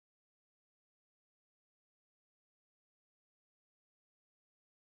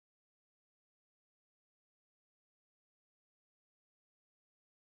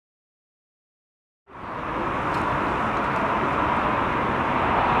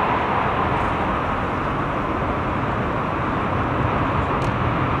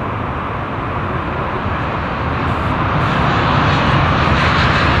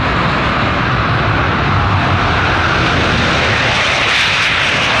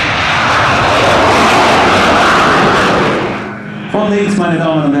Links, meine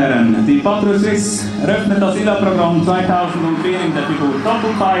Damen und Herren, die Patrouille Suisse eröffnet das ILA-Programm 2004 in der Figur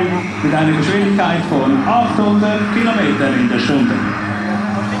Doppelpfeil mit einer Geschwindigkeit von 800 km in der Stunde.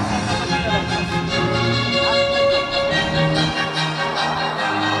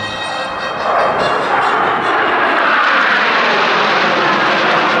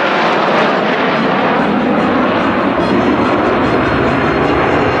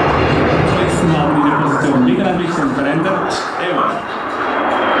 Ein bisschen verändert.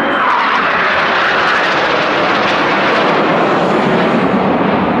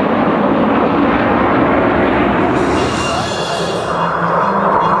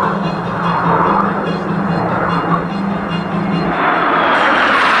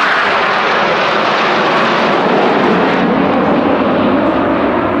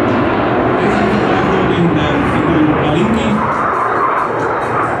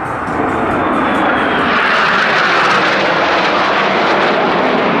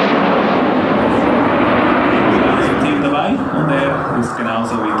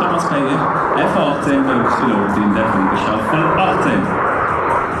 Genauso wie Thomas Meyer, F-18 Berufspilot in der Fliegerstaffel 18.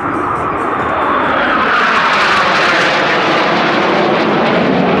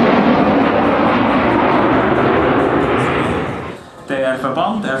 Der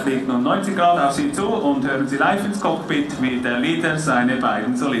Verband, er fliegt nun 90 Grad auf Sie zu und hören Sie live ins Cockpit, wie der Leader seine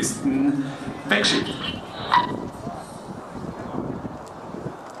beiden Solisten wegschickt.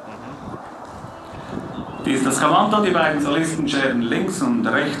 Dies ist das Kommando, die beiden Solisten scheren links und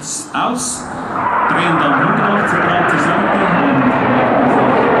rechts aus, drehen dann 180 Grad zur Seite und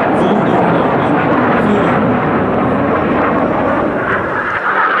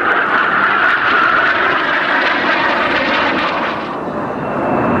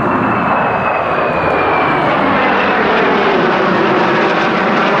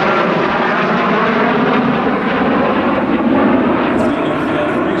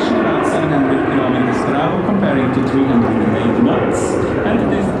to 380 knots.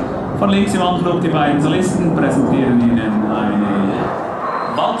 Von links im Anflug die beiden Solisten präsentieren Ihnen eine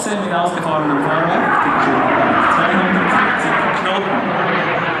Walze mit ausgefahrenem Fahrwerk, die Geschwindigkeit 240 Knoten.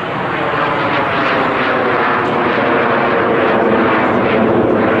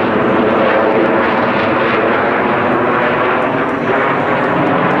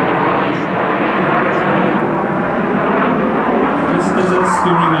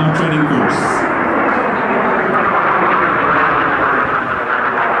 During our training course.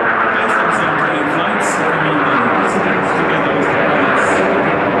 Based on some training flights, the incidents together with the pilots,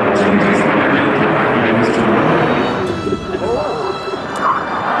 changes that were made by Mr.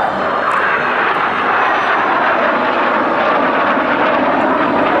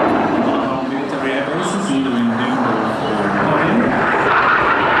 On military air bases, either in Nuremberg or Berlin,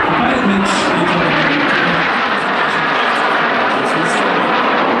 the pilot Mitch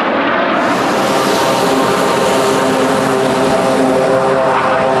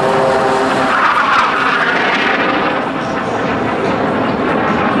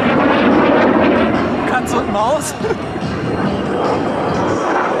Maus.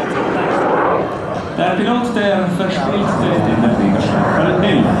 Der Pilot, der verspielt in der Fliegerstaffel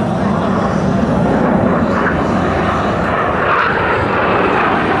 11.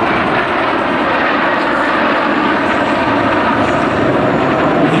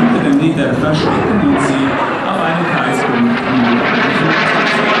 Hinter dem Leader verschwinden und sie auf einen Kreispunkt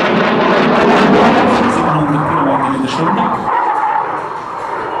 700 km in der Stunde.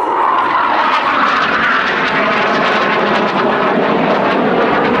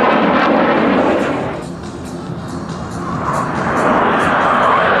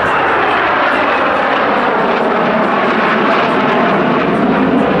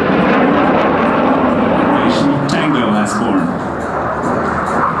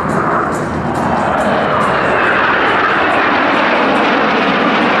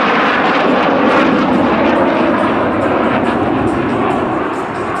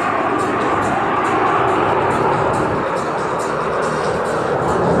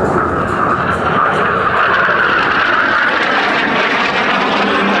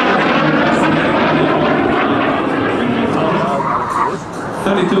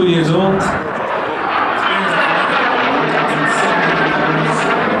 Years old.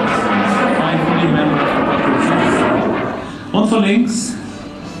 Und von links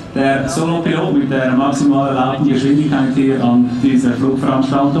der Solopilot mit der maximal erlaubten Geschwindigkeit hier an dieser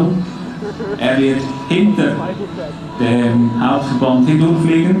Flugveranstaltung. Er wird hinter dem Hauptverband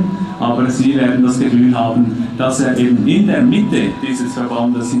hindurchfliegen, aber Sie werden das Gefühl haben, dass er eben in der Mitte dieses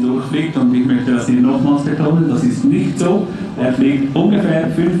Verbandes hindurchfliegt. Und ich möchte das hier nochmals betonen, das ist nicht so. Er fliegt ungefähr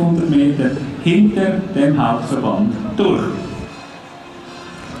 500 Meter hinter dem Hauptverband durch.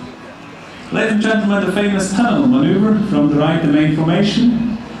 Ladies and gentlemen, the famous tunnel maneuver. From the right, the main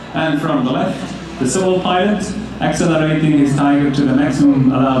formation, and from the left, the solo pilot accelerating his Tiger to the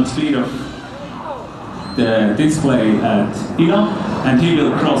maximum allowed speed of the display at ILA, and he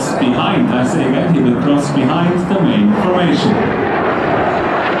will cross behind, I say again, he will cross behind the main formation.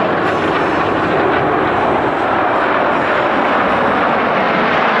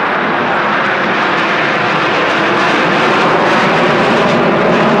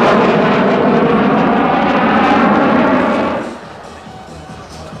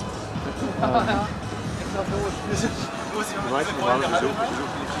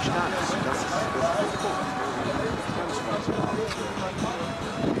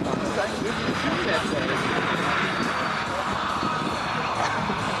 Das ist eigentlich